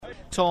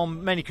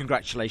Tom, many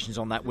congratulations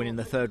on that win in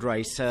the third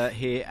race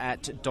here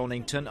at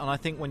Donington. And I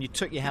think when you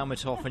took your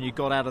helmet off and you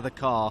got out of the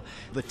car,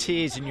 the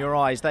tears in your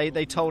eyes,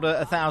 they told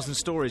 1,000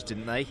 stories,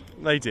 didn't they?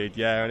 They did,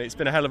 yeah. And it's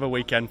been a hell of a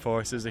weekend for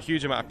us. There's a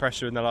huge amount of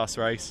pressure in the last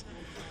race,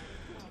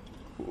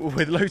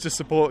 with loads of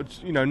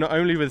support, not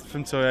only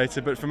from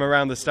Toyota, but from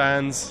around the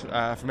stands,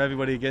 from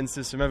everybody against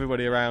us, from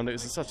everybody around. It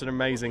was such an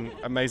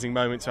amazing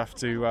moment to have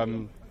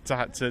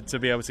to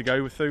be able to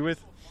go through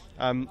with.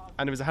 And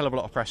it was a hell of a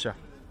lot of pressure.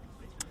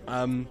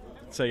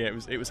 So yeah,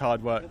 it was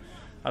hard work.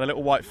 I had a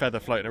little white feather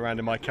floating around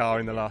in my car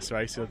in the last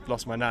race. I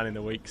lost my nan in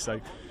the week, so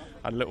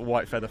I had a little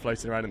white feather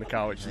floating around in the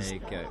car, which is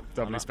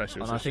doubly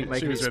special. And so I think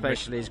making it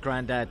special is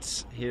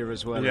Granddad's here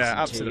as well,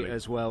 absolutely,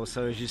 as well.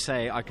 So as you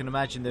say, I can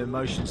imagine the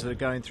emotions that are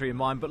going through your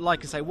mind. But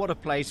like I say, what a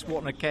place,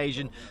 what an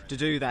occasion to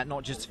do that,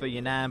 not just for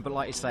your nan, but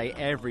like you say,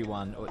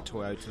 everyone at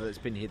Toyota that's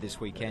been here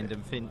this weekend,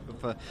 and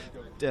for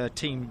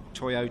Team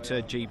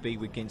Toyota GB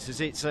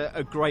weekends. It's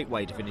a great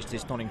way to finish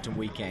this Donington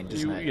weekend,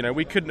 isn't it?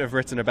 We couldn't have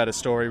written a better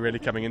story really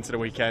coming into the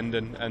weekend,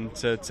 and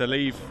to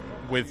leave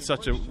with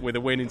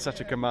a win in such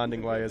a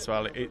commanding way as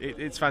well.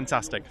 It's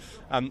fantastic,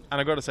 and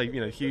I've got to say,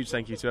 huge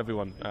thank you to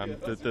everyone.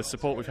 The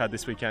support we've had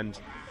this weekend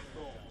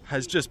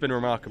has just been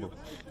remarkable.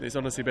 It's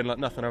honestly been like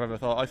nothing I've ever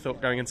thought. I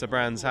thought going into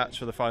Brands Hatch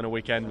for the final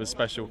weekend was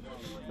special,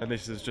 and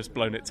this has just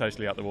blown it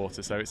totally out the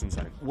water, so it's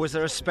insane. Was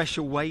there a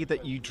special way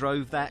that you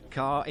drove that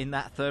car in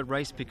that third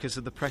race because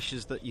of the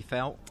pressures that you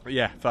felt?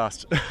 Yeah,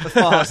 fast.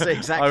 Fast,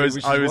 exactly.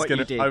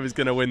 I was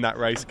going to win that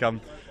race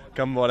come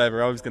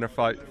whatever. I was going to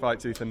fight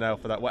tooth and nail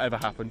for that. Whatever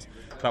happened,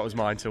 that was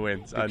mine to win.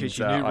 Because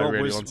you knew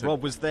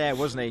Rob was there,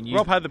 wasn't he?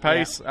 Rob had the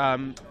pace.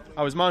 Yeah.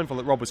 I was mindful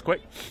that Rob was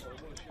quick.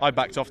 I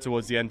backed off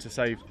towards the end to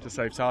save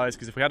tyres,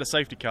 because if we had a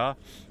safety car,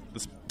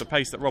 the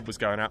pace that Rob was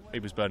going at, he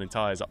was burning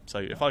tyres up. So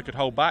if I could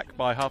hold back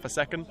by half a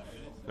second,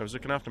 I was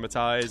looking after my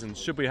tyres, and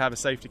should we have a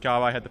safety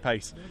car, I had the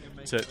pace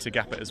to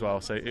gap it as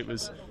well. So it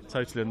was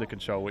totally under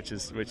control, which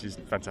is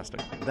fantastic.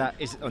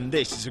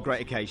 This is a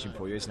great occasion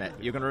for you, isn't it?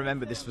 You're going to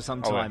remember this for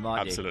some time,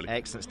 aren't you? Absolutely.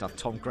 Excellent stuff.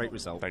 Tom, great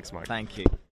result. Thanks, Mike. Thank you.